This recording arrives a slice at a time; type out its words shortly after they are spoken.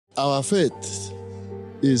Our faith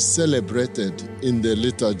is celebrated in the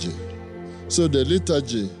liturgy. So the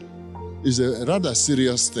liturgy is a rather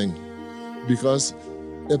serious thing, because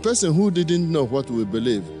a person who didn't know what we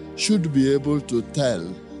believe should be able to tell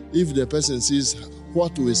if the person sees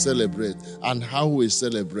what we celebrate and how we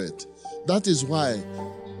celebrate. That is why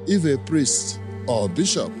if a priest or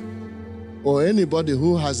bishop or anybody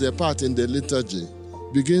who has a part in the liturgy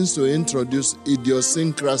begins to introduce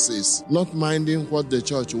idiosyncrasies, not minding what the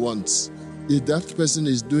church wants, that person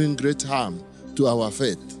is doing great harm to our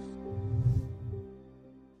faith.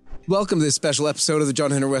 Welcome to this special episode of the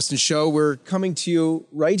John Henry Weston Show. We're coming to you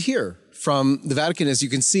right here from the Vatican. As you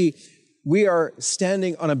can see, we are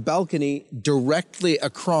standing on a balcony directly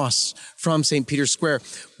across from St. Peter's Square.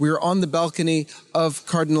 We're on the balcony of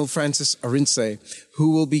Cardinal Francis Arinze,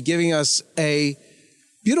 who will be giving us a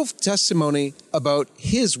beautiful testimony about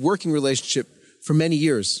his working relationship for many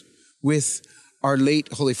years with our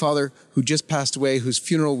late Holy Father, who just passed away, whose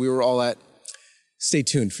funeral we were all at. Stay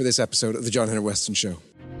tuned for this episode of the John Henry Weston Show.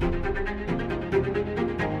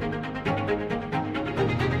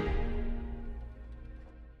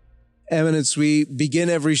 Eminence, we begin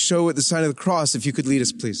every show with the sign of the cross. If you could lead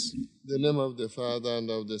us, please. In the name of the Father, and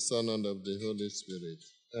of the Son, and of the Holy Spirit.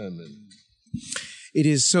 Amen. It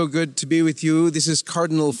is so good to be with you. This is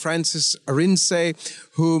Cardinal Francis Arinze,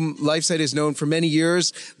 whom LifeSite has known for many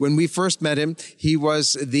years. When we first met him, he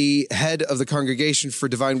was the head of the Congregation for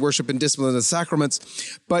Divine Worship and Discipline of the Sacraments.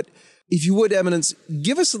 But if you would, Eminence,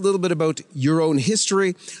 give us a little bit about your own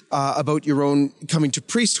history, about your own coming to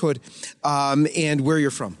priesthood, and where you're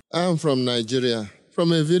from. I'm from Nigeria,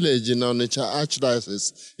 from a village in Onitsha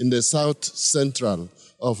Archdiocese in the south central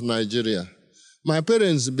of Nigeria. My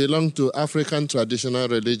parents belonged to African traditional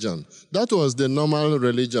religion. That was the normal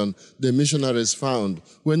religion the missionaries found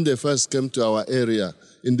when they first came to our area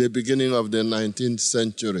in the beginning of the 19th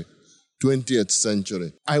century, 20th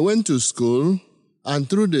century. I went to school, and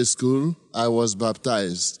through the school, I was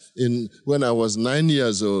baptized when I was 9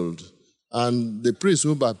 years old. And the priest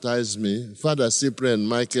who baptized me, Father Cyprian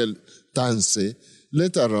Michael Tansey,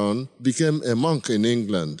 later on became a monk in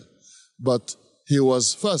England. But he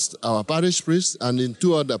was first our parish priest, and in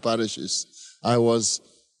 2 other parishes. I was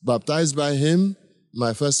baptized by him,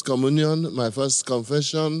 my first communion, my first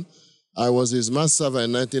confession. I was his mass server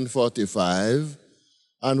in 1945.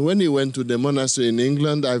 And when he went to the monastery in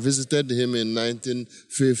England, I visited him in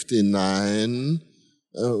 1959.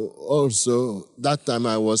 Also, that time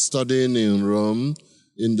I was studying in Rome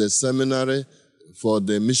in the seminary for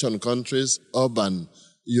the mission countries, urban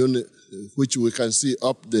unit, which we can see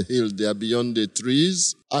up the hill there beyond the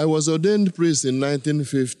trees. I was ordained priest in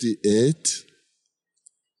 1958.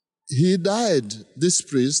 He died, this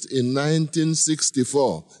priest, in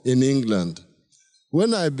 1964 in England.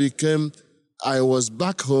 When I was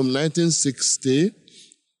back home 1960,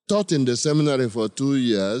 taught in the seminary for 2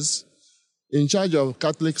 years, in charge of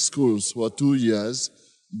Catholic schools for 2 years.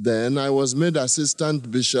 Then I was made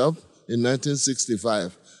assistant bishop in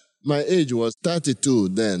 1965. My age was 32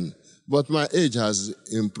 then. But my age has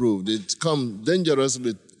improved. It's come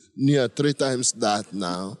dangerously near 3 times that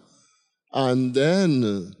now. And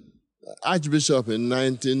then Archbishop in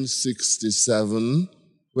 1967,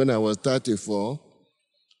 when I was 34.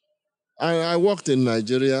 I worked in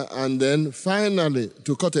Nigeria, and then finally,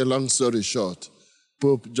 to cut a long story short,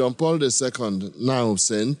 Pope John Paul II, now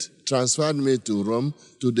Saint, transferred me to Rome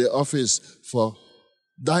to the office for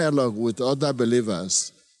dialogue with other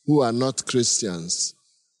believers who are not Christians.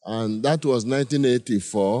 And that was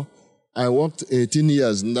 1984. I worked 18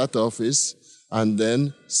 years in that office, and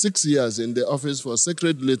then 6 years in the office for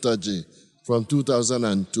Sacred Liturgy from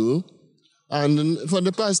 2002. And for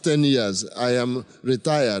the past 10 years, I am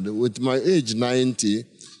retired. With my age 90,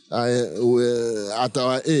 at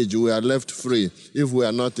our age, we are left free. If we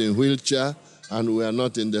are not in wheelchair and we are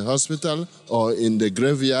not in the hospital or in the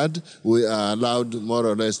graveyard, we are allowed more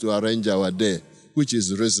or less to arrange our day, which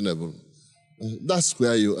is reasonable. That's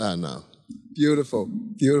where you are now. Beautiful,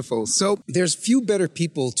 beautiful. So there's few better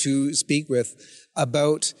people to speak with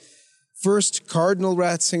about first Cardinal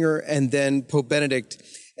Ratzinger and then Pope Benedict.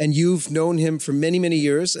 And you've known him for many, many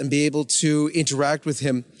years and be able to interact with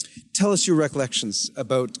him. Tell us your recollections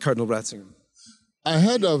about Cardinal Ratzinger. I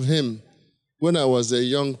heard of him when I was a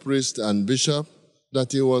young priest and bishop,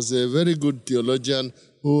 that he was a very good theologian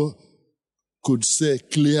who could say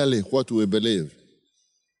clearly what we believe.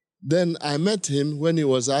 Then I met him when he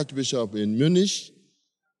was Archbishop in Munich.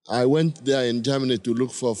 I went there in Germany to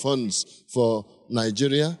look for funds for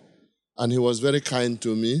Nigeria, and he was very kind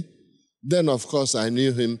to me. Then, of course, I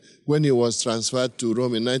knew him when he was transferred to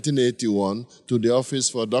Rome in 1981 to the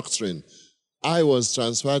Office for Doctrine. I was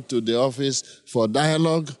transferred to the office for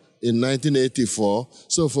dialogue in 1984.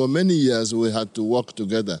 So for many years, we had to work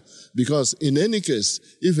together. Because in any case,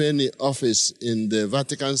 if any office in the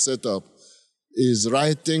Vatican setup is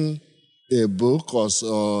writing a book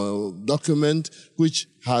or document which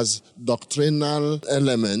has doctrinal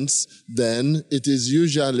elements, then it is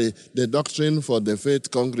usually the doctrine for the faith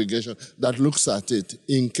congregation that looks at it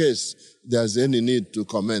in case there's any need to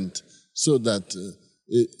comment, so that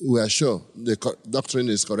we are sure the doctrine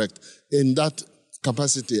is correct. In that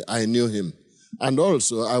capacity, I knew him. And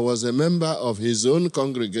also, I was a member of his own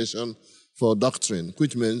congregation for doctrine,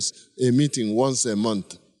 which means a meeting once a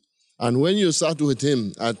month. And when you sat with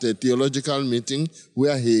him at a theological meeting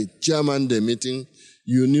where he chairmaned the meeting,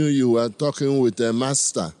 you knew you were talking with a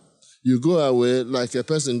master. You go away like a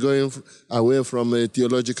person going away from a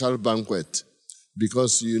theological banquet,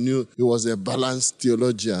 because you knew he was a balanced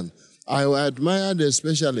theologian. I admired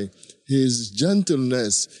especially his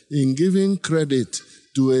gentleness in giving credit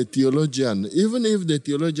to a theologian, even if the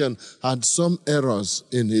theologian had some errors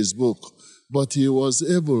in his book, but he was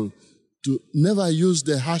able to never use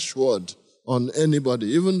the harsh word on anybody,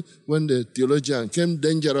 even when the theologian came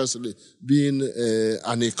dangerously being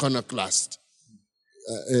an iconoclast,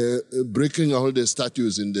 breaking all the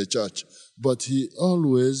statues in the church. But he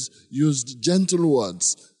always used gentle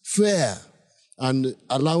words, fair, and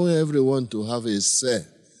allowing everyone to have a say,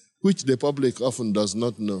 which the public often does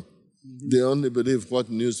not know. They only believe what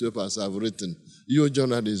newspapers have written. You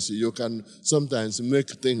journalists, you can sometimes make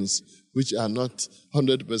things which are not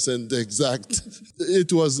 100% exact.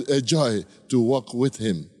 It was a joy to work with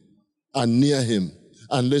him and near him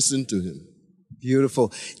and listen to him.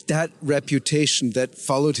 Beautiful. That reputation that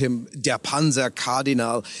followed him, der Panzer,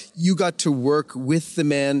 Cardinal, you got to work with the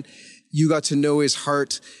man, you got to know his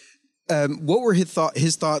heart. What were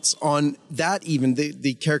his thoughts on that, even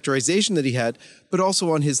the characterization that he had, but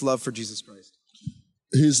also on his love for Jesus Christ?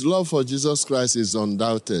 His love for Jesus Christ is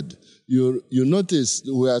undoubted. You notice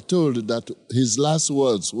we are told that his last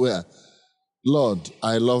words were, Lord,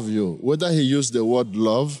 I love you. Whether he used the word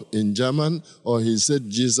love in German or he said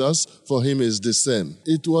Jesus, for him is the same.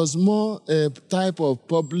 It was more a type of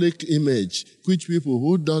public image which people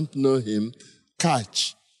who don't know him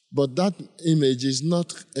catch. But that image is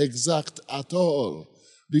not exact at all.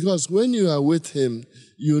 Because when you are with him,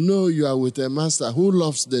 you know you are with a master who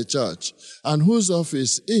loves the church and whose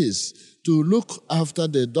office is to look after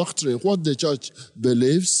the doctrine, what the church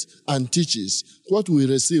believes and teaches, what we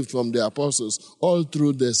received from the apostles all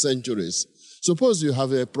through the centuries. Suppose you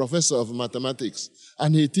have a professor of mathematics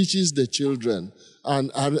and he teaches the children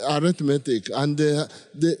and arithmetic, and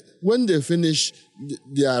when they finish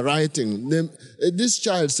their writing, this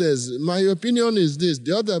child says, my opinion is this.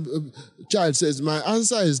 The other child says, my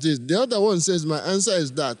answer is this. The other one says, my answer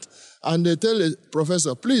is that. And they tell the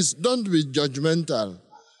professor, please don't be judgmental.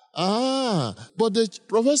 But the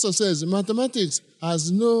professor says mathematics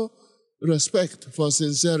has no respect for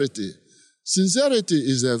sincerity. Sincerity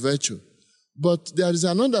is a virtue, but there is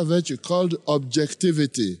another virtue called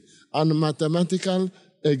objectivity and mathematical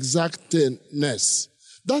exactness.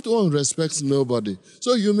 That one respects nobody.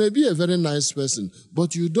 So you may be a very nice person,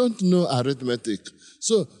 but you don't know arithmetic.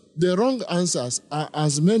 So the wrong answers are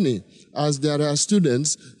as many as there are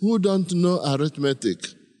students who don't know arithmetic.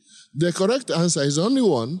 The correct answer is only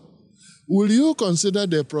one. Will you consider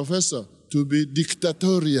the professor to be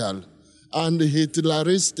dictatorial and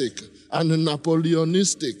Hitleristic and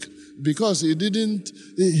Napoleonistic because he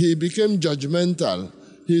became judgmental?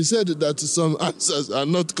 He said that some answers are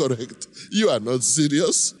not correct. You are not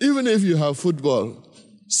serious. Even if you have football,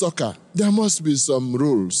 soccer, there must be some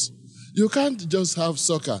rules. You can't just have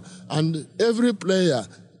soccer and every player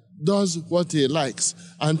does what he likes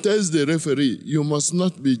and tells the referee, you must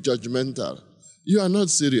not be judgmental. You are not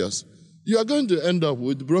serious. You are going to end up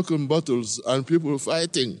with broken bottles and people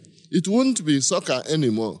fighting. It won't be soccer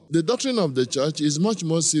anymore. The doctrine of the church is much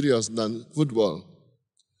more serious than football.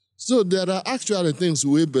 So there are actually things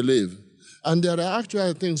we believe, and there are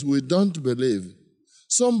actually things we don't believe.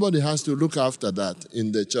 Somebody has to look after that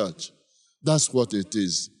in the church. That's what it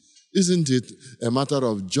is. Isn't it a matter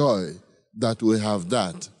of joy that we have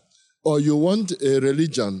that? Or you want a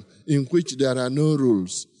religion in which there are no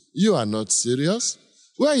rules? You are not serious.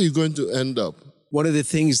 Where are you going to end up? One of the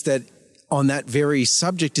things that on that very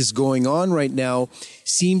subject is going on right now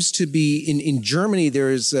seems to be in Germany,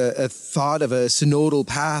 there's a thought of a synodal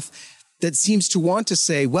path that seems to want to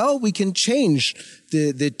say, well, we can change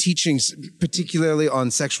the teachings, particularly on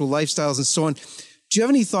sexual lifestyles and so on. Do you have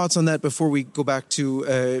any thoughts on that before we go back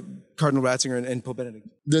to Cardinal Ratzinger and Pope Benedict?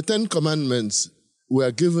 The 10 Commandments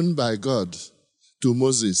were given by God to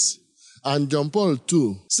Moses, And John Paul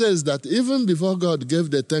too says that even before God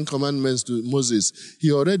gave the 10 Commandments to Moses,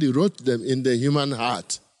 he already wrote them in the human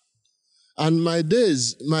heart. And my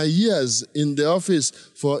years in the office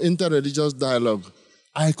for interreligious dialogue,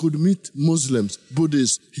 I could meet Muslims,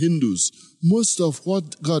 Buddhists, Hindus. Most of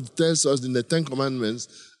what God tells us in the 10 Commandments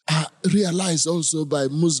are realized also by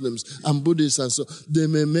Muslims and Buddhists, and so there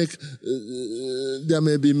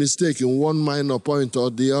may be mistake in one minor point or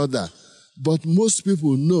the other. But most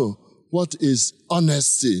people know what is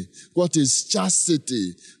honesty, what is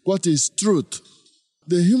chastity, what is truth.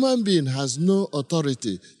 The human being has no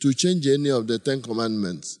authority to change any of the 10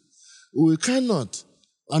 Commandments. We cannot,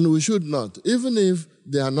 and we should not, even if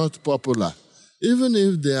they are not popular, even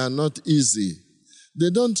if they are not easy. They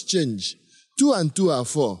don't change. 2 and 2 are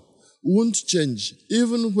 4. Won't change,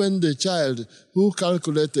 even when the child who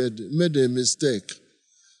calculated made a mistake.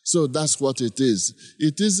 So that's what it is.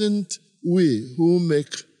 It isn't we who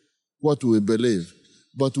make what we believe,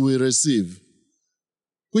 but we receive.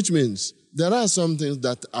 Which means there are some things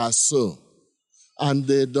that are so, and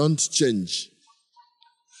they don't change.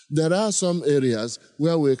 There are some areas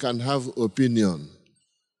where we can have opinion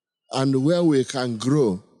and where we can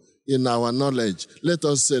grow in our knowledge. Let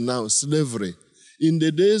us say now, slavery. In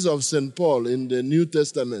the days of St. Paul in the New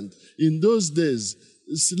Testament, in those days,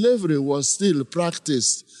 slavery was still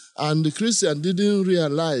practiced, and the Christian didn't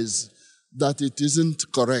realize that it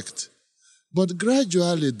isn't correct. But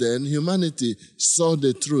gradually then, humanity saw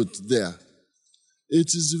the truth there.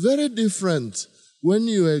 It is very different when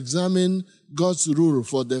you examine God's rule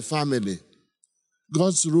for the family,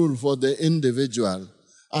 God's rule for the individual,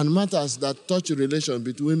 and matters that touch relation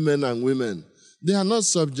between men and women. They are not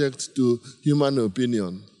subject to human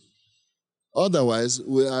opinion. Otherwise,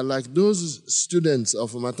 we are like those students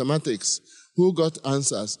of mathematics who got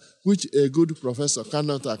answers which a good professor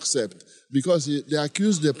cannot accept because they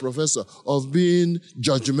accuse the professor of being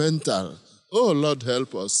judgmental. Oh, Lord,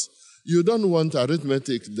 help us. You don't want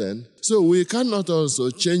arithmetic then. So we cannot also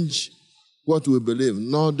change what we believe,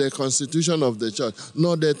 nor the constitution of the church,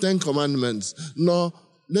 nor the 10 Commandments, nor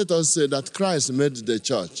let us say that Christ made the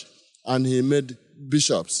church and he made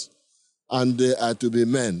bishops and they are to be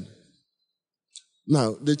men.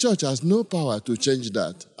 Now, the church has no power to change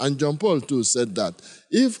that. And John Paul too said that.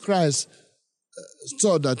 If Christ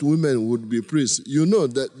saw that women would be priests, you know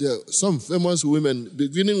that there are some famous women,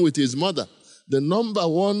 beginning with his mother, the number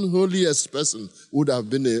one holiest person would have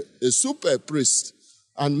been a super priest.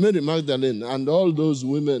 And Mary Magdalene and all those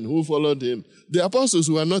women who followed him. The apostles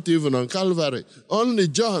were not even on Calvary. Only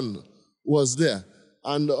John was there.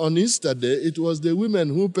 And on Easter Day, it was the women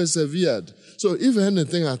who persevered. So if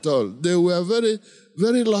anything at all, they were very,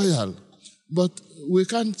 very loyal. But we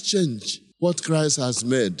can't change what Christ has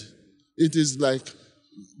made. It is like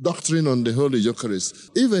doctrine on the Holy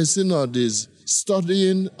Eucharist. If a synod is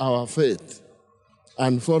studying our faith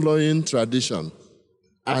and following tradition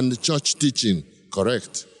and church teaching,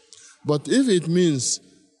 correct. But if it means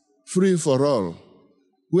free for all,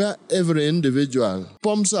 where every individual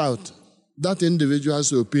pumps out that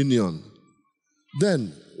individual's opinion,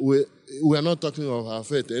 then we are not talking of our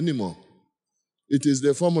faith anymore. It is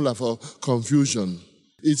the formula for confusion.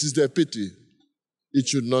 It is the pity. It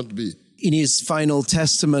should not be. In his final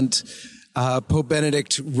testament, Pope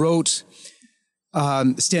Benedict wrote,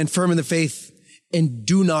 stand firm in the faith and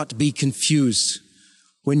do not be confused.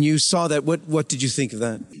 When you saw that, what did you think of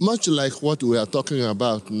that? Much like what we are talking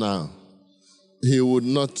about now, he would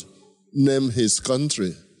not name his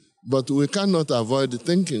country, but we cannot avoid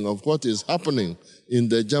thinking of what is happening in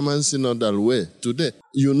the German synodal way today.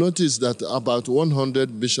 You notice that about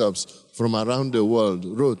 100 bishops from around the world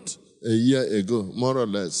wrote a year ago, more or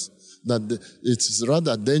less, that it is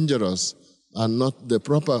rather dangerous and not the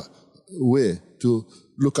proper way to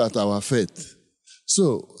look at our faith.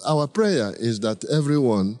 So our prayer is that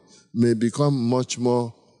everyone may become much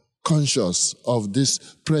more conscious of this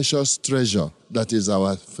precious treasure that is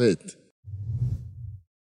our faith.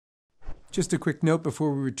 Just a quick note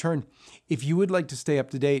before we return. If you would like to stay up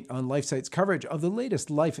to date on LifeSite's coverage of the latest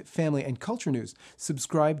life, family, and culture news,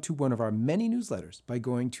 subscribe to one of our many newsletters by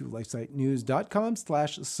going to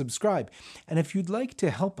lifesitenews.com/subscribe. And if you'd like to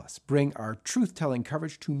help us bring our truth-telling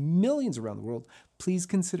coverage to millions around the world, please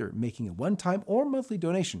consider making a one-time or monthly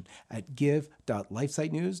donation at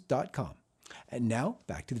give.lifesitenews.com. And now,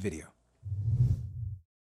 back to the video.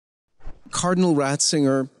 Cardinal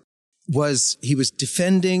Ratzinger was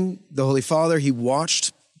defending the Holy Father. He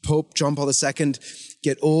watched Pope John Paul II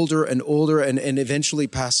get older and older and eventually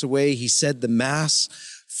pass away. He said the Mass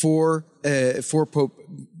for Pope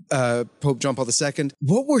Pope John Paul II.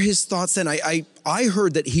 What were his thoughts then? I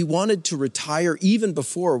heard that he wanted to retire even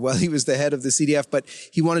before, while he was the head of the CDF, but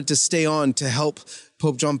he wanted to stay on to help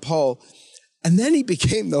Pope John Paul. And then he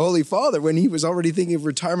became the Holy Father when he was already thinking of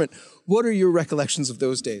retirement. What are your recollections of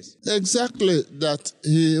those days? Exactly, that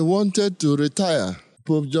he wanted to retire.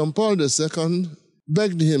 Pope John Paul II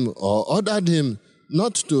begged him or ordered him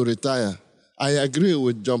not to retire. I agree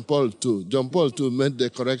with John Paul II. John Paul II made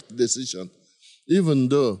the correct decision, even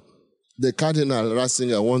though the Cardinal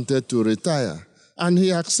Ratzinger wanted to retire. And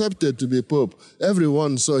he accepted to be Pope.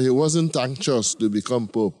 Everyone saw he wasn't anxious to become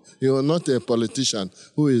Pope. He was not a politician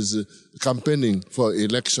who is campaigning for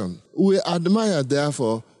election. We admire,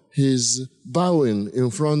 therefore, his bowing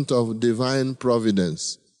in front of divine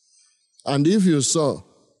providence. And if you saw,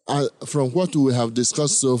 from what we have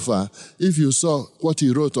discussed so far, if you saw what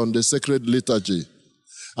he wrote on the sacred liturgy,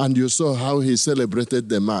 and you saw how he celebrated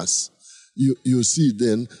the Mass, you see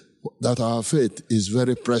then that our faith is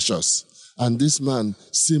very precious. And this man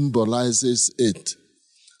symbolizes it.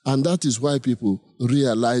 And that is why people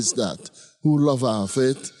realize that, who love our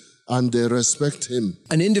faith and they respect him.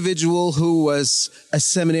 An individual who was a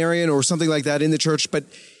seminarian or something like that in the church, but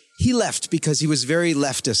he left because he was very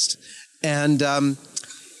leftist. And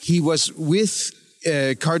he was with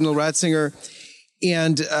Cardinal Ratzinger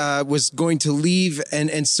and was going to leave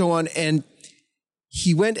and so on. And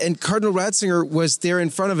he went, and Cardinal Ratzinger was there in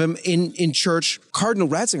front of him in church. Cardinal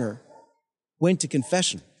Ratzinger went to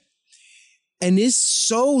confession. And this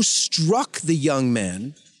so struck the young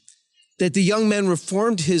man that the young man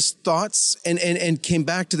reformed his thoughts and came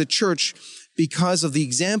back to the church because of the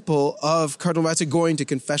example of Cardinal Ratzinger going to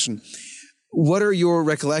confession. What are your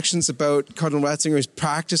recollections about Cardinal Ratzinger's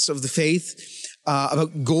practice of the faith,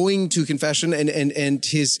 about going to confession and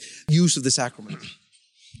his use of the sacrament?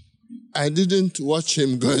 I didn't watch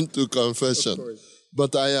him going to confession,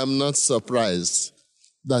 but I am not surprised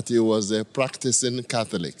that he was a practicing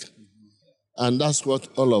Catholic. And that's what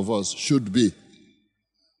all of us should be.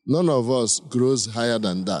 None of us grows higher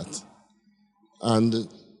than that. And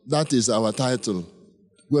that is our title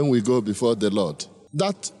when we go before the Lord.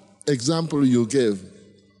 That example you gave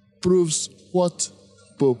proves what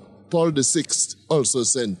Pope Paul VI also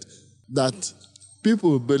said, that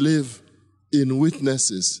people believe in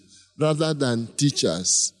witnesses rather than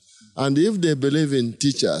teachers. And if they believe in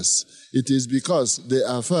teachers, it is because they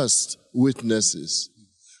are first witnesses,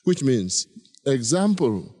 which means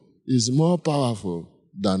example is more powerful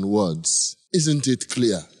than words. Isn't it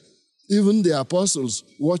clear? Even the apostles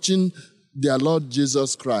watching their Lord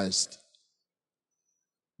Jesus Christ,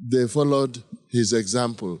 they followed his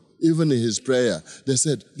example. Even in his prayer, they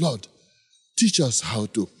said, Lord, teach us how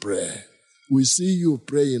to pray. We see you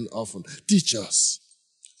praying often. Teach us.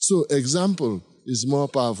 So example is more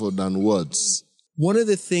powerful than words. One of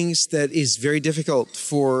the things that is very difficult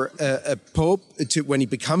for a pope to, when he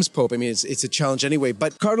becomes pope, I mean, it's a challenge anyway,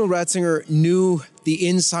 but Cardinal Ratzinger knew the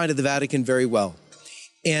inside of the Vatican very well.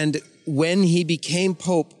 And when he became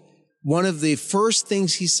pope, one of the first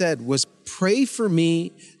things he said was, pray for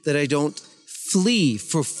me that I don't flee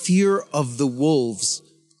for fear of the wolves.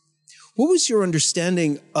 What was your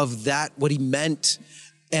understanding of that, what he meant,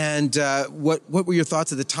 and what were your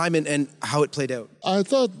thoughts at the time and how it played out? I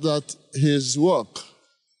thought that his work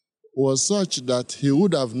was such that he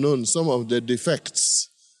would have known some of the defects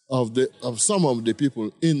of some of the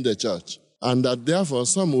people in the church, and that therefore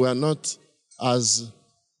some were not as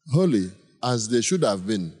holy as they should have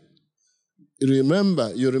been. You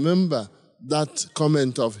remember that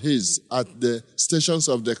comment of his at the Stations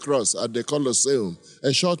of the Cross at the Colosseum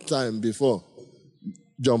a short time before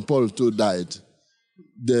John Paul II died.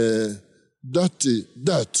 The dirt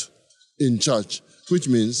in church, which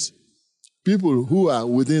means people who are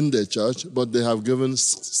within the church, but they have given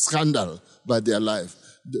scandal by their life.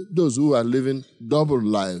 Those who are living double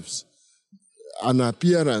lives. An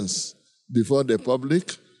appearance before the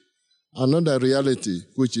public, another reality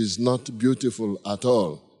which is not beautiful at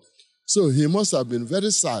all. So he must have been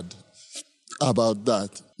very sad about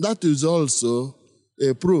that. That is also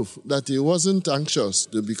a proof that he wasn't anxious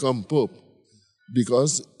to become pope,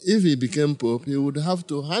 because if he became pope, he would have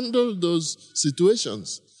to handle those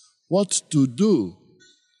situations, what to do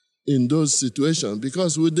in those situations,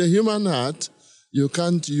 because with the human heart, you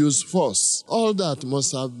can't use force. All that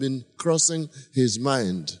must have been crossing his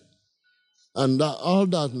mind. And all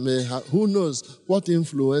that may have, who knows what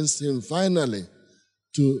influenced him finally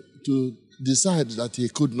to decide that he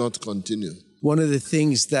could not continue. One of the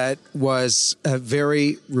things that was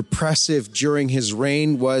very repressive during his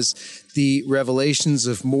reign was the revelations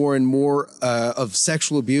of more and more of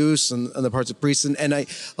sexual abuse on the parts of priests. And a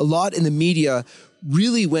lot in the media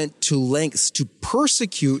really went to lengths to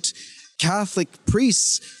persecute Catholic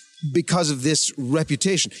priests because of this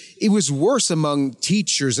reputation. It was worse among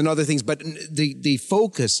teachers and other things, but the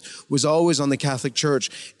focus was always on the Catholic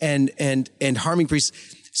Church and harming priests,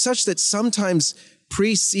 such that sometimes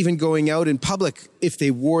priests even going out in public, if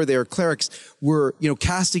they wore their clerics, were,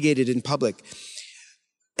 castigated in public.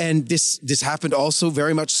 And this happened also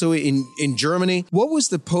very much so in Germany. What was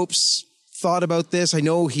the Pope's thought about this? I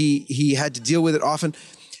know he had to deal with it often.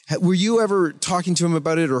 Were you ever talking to him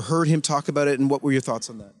about it or heard him talk about it, and what were your thoughts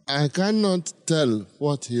on that? I cannot tell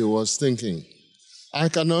what he was thinking. I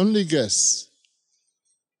can only guess.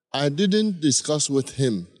 I didn't discuss with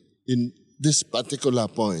him in this particular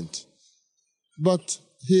point, but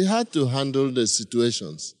he had to handle the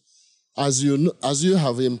situations. As you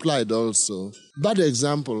have implied also, bad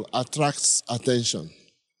example attracts attention.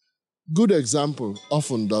 Good example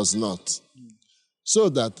often does not. So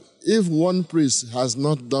that if one priest has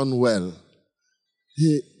not done well,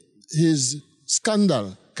 his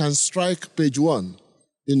scandal can strike page 1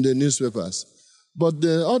 in the newspapers. But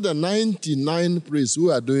the other 99 priests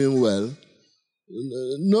who are doing well,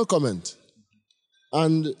 no comment.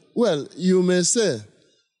 And, well, you may say,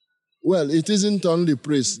 well, it isn't only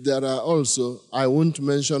priests. There are also, I won't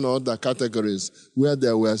mention other categories where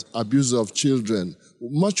there was abuse of children,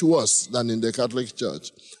 much worse than in the Catholic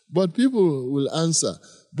Church. But people will answer,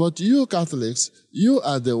 but you Catholics, you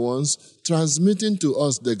are the ones transmitting to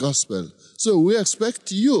us the gospel. So we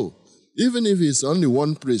expect you, even if it's only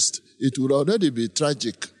one priest, it would already be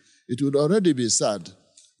tragic. It would already be sad.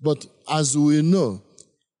 But as we know,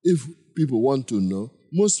 if people want to know,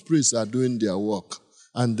 most priests are doing their work,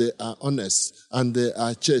 and they are honest, and they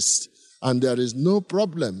are chaste, and there is no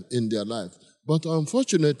problem in their life. But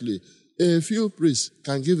unfortunately, a few priests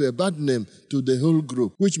can give a bad name to the whole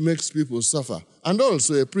group, which makes people suffer. And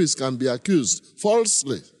also a priest can be accused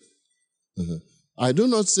falsely. I do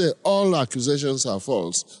not say all accusations are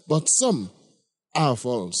false, but some are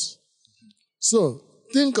false. So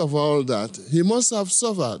think of all that. He must have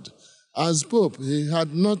suffered. As Pope, he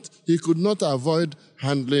could not avoid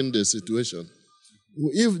handling the situation.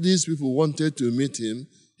 If these people wanted to meet him,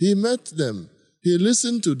 he met them. He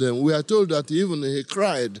listened to them. We are told that even he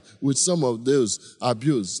cried with some of those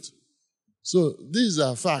abused. So these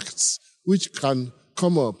are facts which can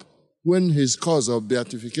come up when his cause of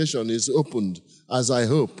beatification is opened, as I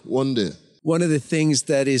hope one day. One of the things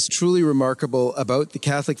that is truly remarkable about the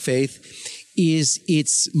Catholic faith is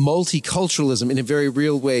its multiculturalism in a very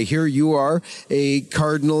real way. Here you are, a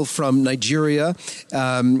cardinal from Nigeria,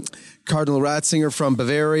 Cardinal Ratzinger from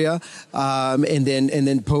Bavaria, and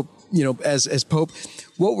then Pope, as Pope.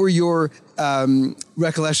 What were your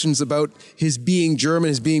recollections about his being German,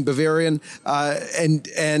 his being Bavarian,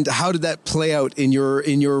 and how did that play out in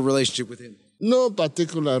your relationship with him? No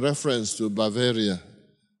particular reference to Bavaria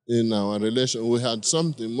in our relation. We had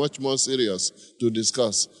something much more serious to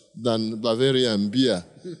discuss than Bavarian beer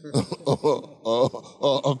or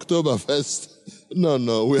Oktoberfest.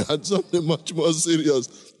 No, we had something much more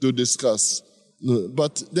serious to discuss.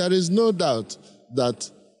 But there is no doubt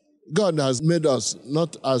that God has made us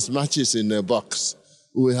not as matches in a box.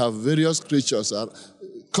 We have various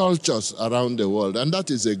cultures around the world, and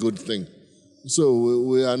that is a good thing. So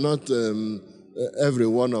we are not every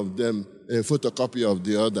one of them a photocopy of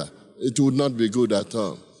the other. It would not be good at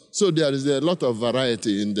all. So there is a lot of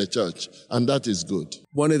variety in the church, and that is good.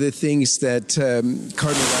 One of the things that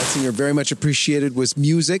Cardinal Ratzinger very much appreciated was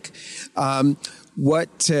music.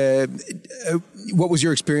 What was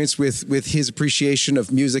your experience with his appreciation of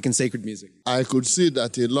music and sacred music? I could see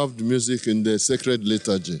that he loved music in the sacred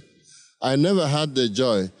liturgy. I never had the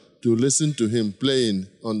joy to listen to him playing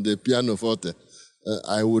on the pianoforte.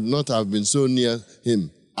 I would not have been so near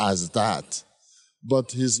him as that.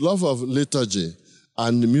 But his love of liturgy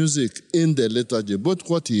and music in the liturgy, both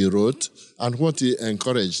what he wrote and what he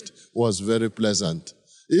encouraged, was very pleasant.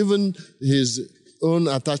 Even his own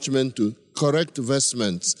attachment to correct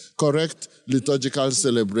vestments, correct liturgical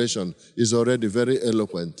celebration is already very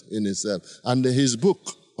eloquent in itself. And his book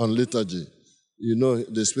on liturgy,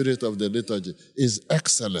 the spirit of the liturgy, is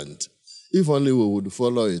excellent. If only we would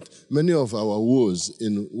follow it, many of our woes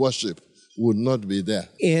in worship would not be there.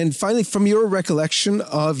 And finally, from your recollection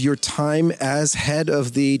of your time as head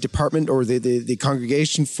of the department or the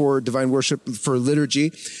Congregation for Divine Worship for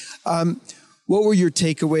Liturgy, what were your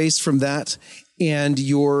takeaways from that and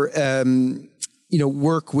your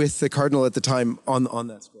work with the Cardinal at the time on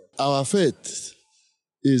that score? Our faith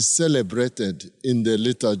is celebrated in the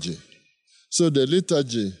liturgy. So the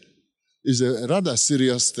liturgy is a rather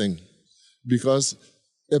serious thing, because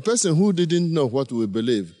a person who didn't know what we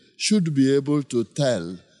believe should be able to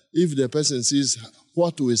tell if the person sees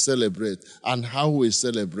what we celebrate and how we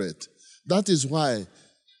celebrate. That is why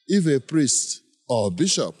if a priest or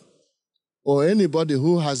bishop or anybody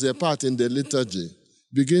who has a part in the liturgy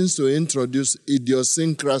begins to introduce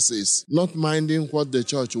idiosyncrasies, not minding what the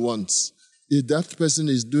church wants, that person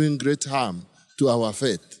is doing great harm to our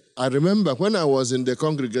faith. I remember when I was in the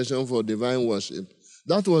congregation for divine worship,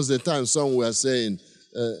 that was the time some were saying,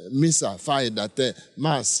 Missa, Faidate,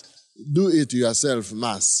 Mass, do it yourself,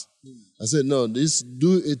 Mass. I said, no, this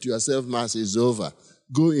do it yourself Mass is over.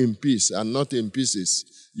 Go in peace and not in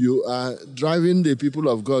pieces. You are driving the people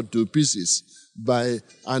of God to pieces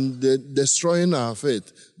destroying our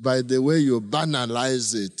faith by the way you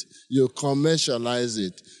banalize it, you commercialize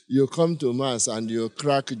it. You come to Mass and you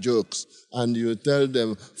crack jokes and you tell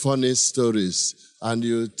them funny stories and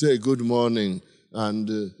you say good morning and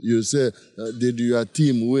you say, did your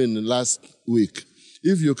team win last week?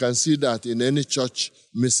 If you can see that in any church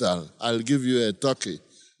missal, I'll give you a turkey.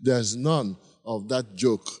 There's none of that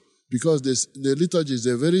joke because the liturgy is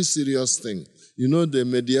a very serious thing. You know the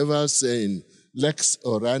medieval saying, lex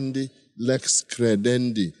orandi, lex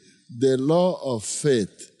credendi. The law of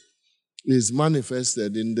faith is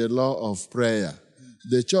manifested in the law of prayer.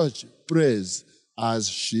 The church prays as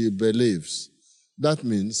she believes. That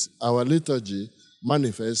means our liturgy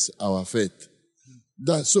manifests our faith.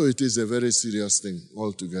 So it is a very serious thing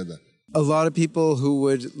altogether. A lot of people who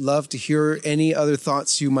would love to hear any other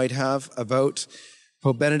thoughts you might have about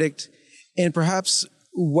Pope Benedict and perhaps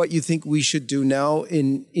what you think we should do now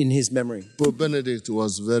in his memory. Pope Benedict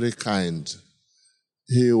was very kind.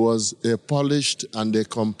 He was a polished and a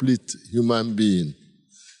complete human being.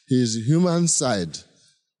 His human side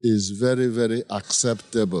is very, very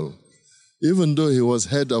acceptable. Even though he was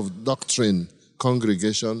head of doctrine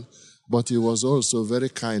congregation, but he was also very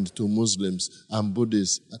kind to Muslims and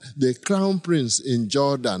Buddhists. The Crown Prince in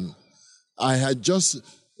Jordan, I had just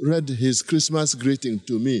read his Christmas greeting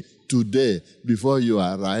to me today before you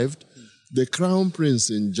arrived. The Crown Prince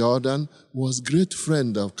in Jordan was a great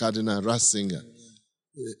friend of Cardinal Ratzinger.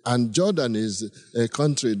 And Jordan is a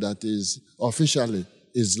country that is officially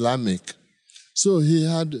Islamic. So he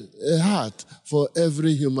had a heart for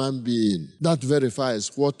every human being. That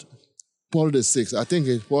verifies what Paul VI, I think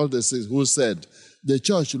it's Paul VI who said, the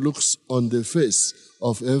church looks on the face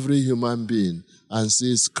of every human being and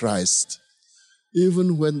sees Christ.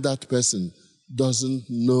 Even when that person doesn't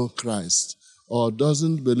know Christ or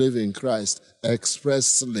doesn't believe in Christ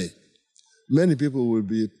expressly, many people will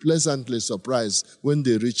be pleasantly surprised when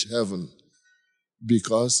they reach heaven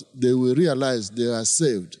because they will realize they are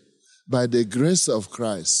saved by the grace of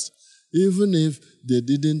Christ, even if they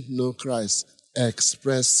didn't know Christ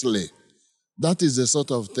expressly. That is the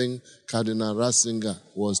sort of thing Cardinal Ratzinger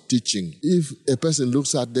was teaching. If a person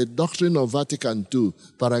looks at the doctrine of Vatican II,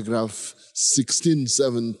 paragraph 16,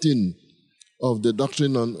 17 of the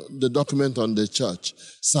document on the church,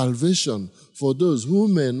 salvation for those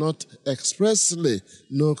who may not expressly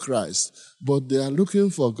know Christ, but they are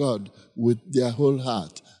looking for God with their whole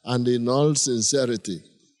heart and in all sincerity.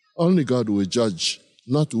 Only God will judge,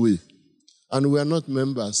 not we. And we are not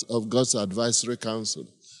members of God's advisory council.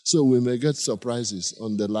 So we may get surprises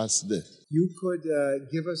on the last day. You could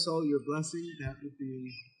give us all your blessing. That would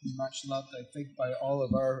be much loved, I think, by all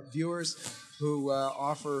of our viewers who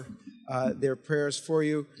offer their prayers for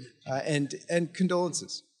you and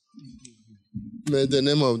condolences. May the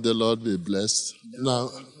name of the Lord be blessed. Now,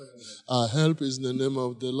 our help is in the name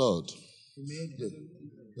of the Lord.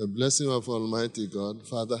 The blessing of Almighty God,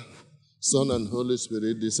 Father, Son, and Holy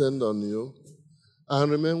Spirit descend on you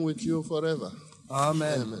and remain with you forever.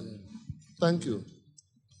 Amen. Amen. Thank you.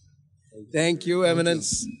 Thank you,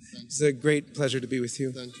 Eminence. It's a great pleasure to be with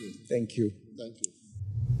you. Thank you. Thank you. Thank you.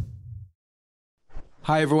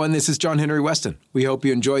 Hi, everyone. This is John Henry Weston. We hope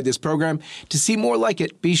you enjoyed this program. To see more like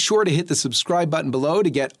it, be sure to hit the subscribe button below to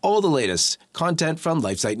get all the latest content from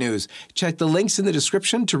LifeSite News. Check the links in the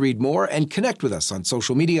description to read more and connect with us on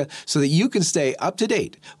social media so that you can stay up to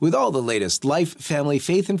date with all the latest life, family,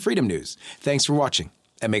 faith, and freedom news. Thanks for watching,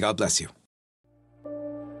 and may God bless you.